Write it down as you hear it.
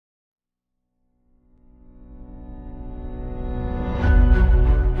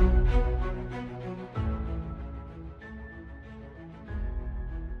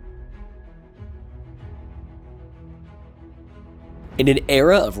In an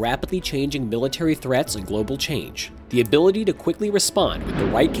era of rapidly changing military threats and global change, the ability to quickly respond with the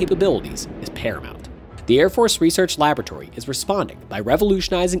right capabilities is paramount. The Air Force Research Laboratory is responding by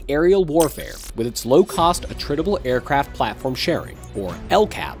revolutionizing aerial warfare with its low-cost Attritable Aircraft Platform Sharing, or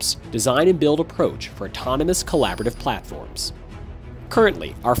LCAAPS, design and build approach for autonomous collaborative platforms.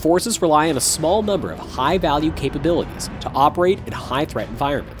 Currently, our forces rely on a small number of high-value capabilities to operate in high-threat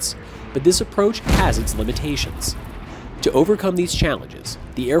environments, but this approach has its limitations. To overcome these challenges,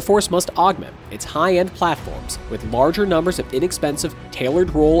 the Air Force must augment its high-end platforms with larger numbers of inexpensive,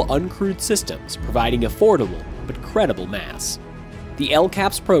 tailored-role uncrewed systems providing affordable but credible mass. The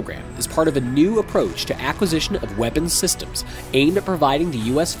LCAAPS program is part of a new approach to acquisition of weapons systems aimed at providing the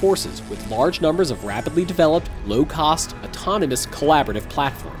U.S. forces with large numbers of rapidly developed, low-cost, autonomous collaborative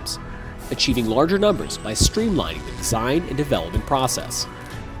platforms, achieving larger numbers by streamlining the design and development process.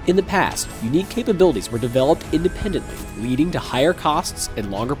 In the past, unique capabilities were developed independently, leading to higher costs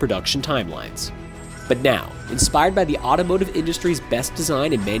and longer production timelines. But now, inspired by the automotive industry's best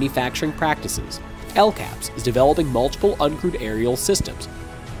design and manufacturing practices, LCAAPS is developing multiple uncrewed aerial systems,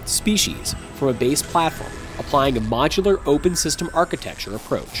 species, from a base platform, applying a modular open system architecture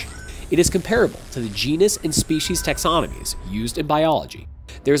approach. It is comparable to the genus and species taxonomies used in biology.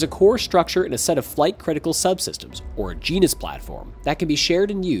 There is a core structure and a set of flight-critical subsystems, or a genus platform, that can be shared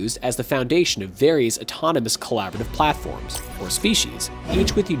and used as the foundation of various autonomous collaborative platforms, or species,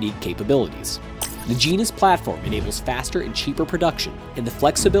 each with unique capabilities. The genus platform enables faster and cheaper production and the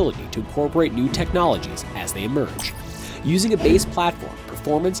flexibility to incorporate new technologies as they emerge. Using a base platform,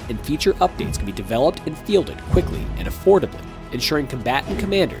 performance and feature updates can be developed and fielded quickly and affordably, ensuring combatant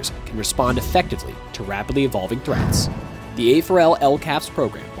commanders can respond effectively to rapidly evolving threats. The AFRL LCAAPS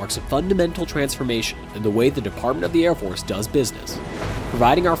program marks a fundamental transformation in the way the Department of the Air Force does business,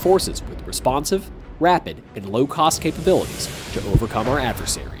 providing our forces with responsive, rapid, and low-cost capabilities to overcome our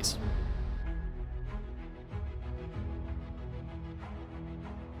adversaries.